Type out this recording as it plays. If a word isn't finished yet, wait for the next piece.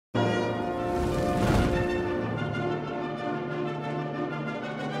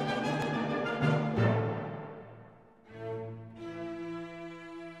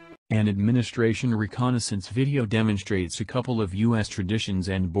An administration reconnaissance video demonstrates a couple of U.S. Traditions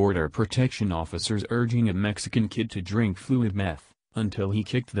and Border Protection officers urging a Mexican kid to drink fluid meth, until he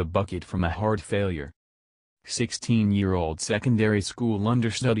kicked the bucket from a heart failure. 16-year-old secondary school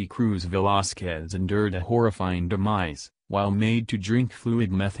understudy Cruz Velasquez endured a horrifying demise, while made to drink fluid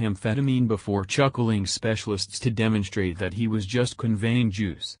methamphetamine before chuckling specialists to demonstrate that he was just conveying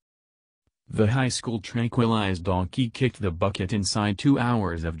juice. The high school tranquilized donkey kicked the bucket inside 2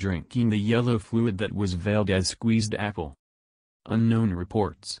 hours of drinking the yellow fluid that was veiled as squeezed apple. Unknown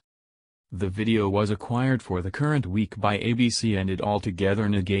reports. The video was acquired for the current week by ABC and it altogether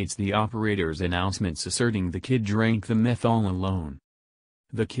negates the operator's announcements asserting the kid drank the meth all alone.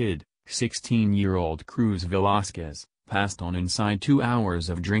 The kid, 16-year-old Cruz Velasquez, passed on inside 2 hours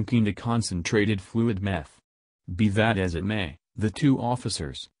of drinking the concentrated fluid meth. Be that as it may, the two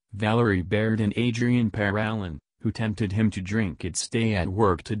officers, Valerie Baird and Adrian Peralin, who tempted him to drink it stay at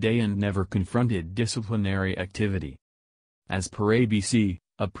work today and never confronted disciplinary activity. As per ABC,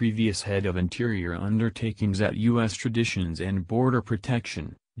 a previous head of interior undertakings at U.S. Traditions and Border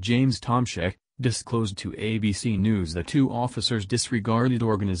Protection, James Tomczyk, disclosed to ABC News the two officers disregarded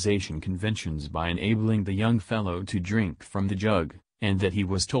organization conventions by enabling the young fellow to drink from the jug, and that he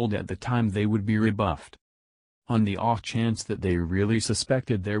was told at the time they would be rebuffed. On the off chance that they really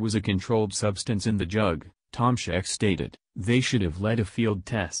suspected there was a controlled substance in the jug, Tomczyk stated, they should have led a field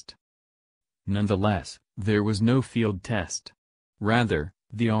test. Nonetheless, there was no field test. Rather,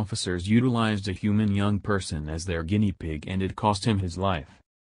 the officers utilized a human young person as their guinea pig and it cost him his life.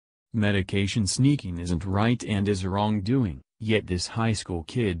 Medication sneaking isn't right and is wrongdoing, yet this high school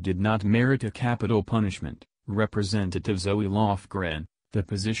kid did not merit a capital punishment, Representative Zoe Lofgren, the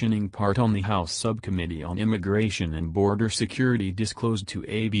positioning part on the House Subcommittee on Immigration and Border Security disclosed to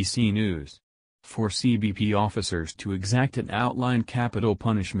ABC News. For CBP officers to exact an outlined capital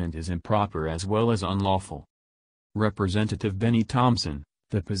punishment is improper as well as unlawful. Representative Benny Thompson,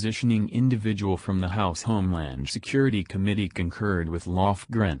 the positioning individual from the House Homeland Security Committee concurred with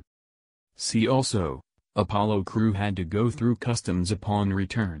Lofgren. See also, Apollo crew had to go through customs upon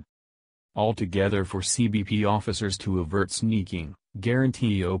return. Altogether for CBP officers to avert sneaking,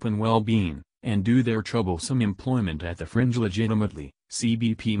 guarantee open well-being, and do their troublesome employment at the fringe legitimately,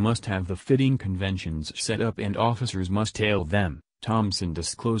 CBP must have the fitting conventions set up and officers must tail them, Thompson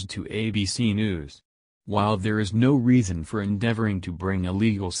disclosed to ABC News. While there is no reason for endeavoring to bring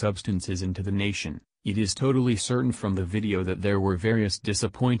illegal substances into the nation, it is totally certain from the video that there were various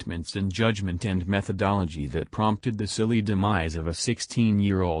disappointments in judgment and methodology that prompted the silly demise of a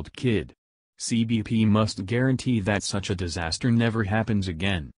 16-year-old kid. CBP must guarantee that such a disaster never happens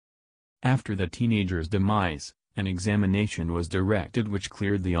again. After the teenager's demise, an examination was directed which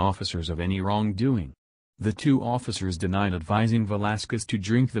cleared the officers of any wrongdoing. The two officers denied advising Velasquez to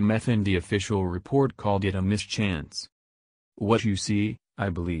drink the meth and the official report called it a mischance. What you see, I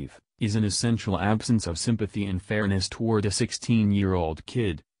believe, is an essential absence of sympathy and fairness toward a 16-year-old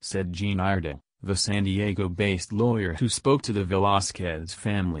kid, said Gene Iredale, the San Diego-based lawyer who spoke to the Velasquez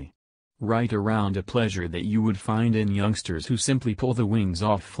family. Right around a pleasure that you would find in youngsters who simply pull the wings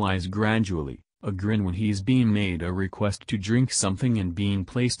off flies gradually, a grin when he's being made a request to drink something and being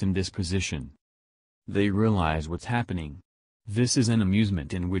placed in this position. They realize what's happening. This is an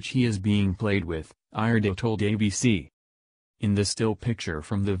amusement in which he is being played with, Iredale told ABC. In the still picture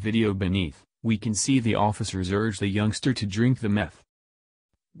from the video beneath, we can see the officers urge the youngster to drink the meth.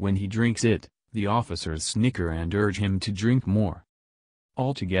 When he drinks it, the officers snicker and urge him to drink more.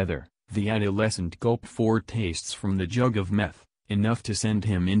 Altogether, the adolescent gulped 4 tastes from the jug of meth, enough to send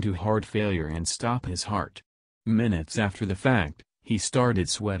him into heart failure and stop his heart. Minutes after the fact, he started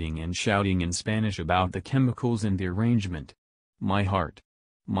sweating and shouting in Spanish about the chemicals and the arrangement. My heart.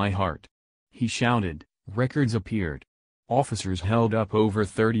 My heart. He shouted. Records appeared. Officers held up over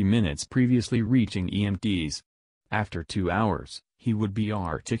 30 minutes previously reaching EMTs. After 2 hours, he would be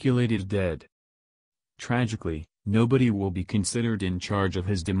articulated dead. Tragically, nobody will be considered in charge of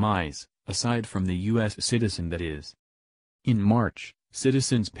his demise, aside from the U.S. citizen that is. In March,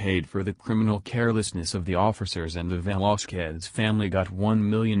 citizens paid for the criminal carelessness of the officers and the Velasquez family got $1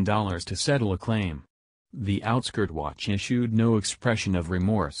 million to settle a claim. The Outskirt Watch issued no expression of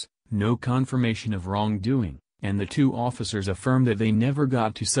remorse, no confirmation of wrongdoing, and the two officers affirmed that they never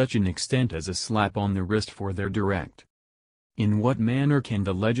got to such an extent as a slap on the wrist for their direct. In what manner can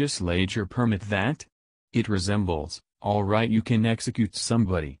the legislature permit that? It resembles, all right, you can execute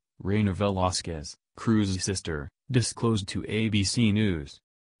somebody, Reina Velasquez, Cruz's sister, disclosed to ABC News.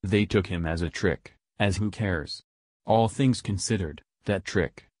 They took him as a trick, as who cares? All things considered, that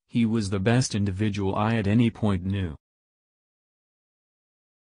trick, he was the best individual I at any point knew.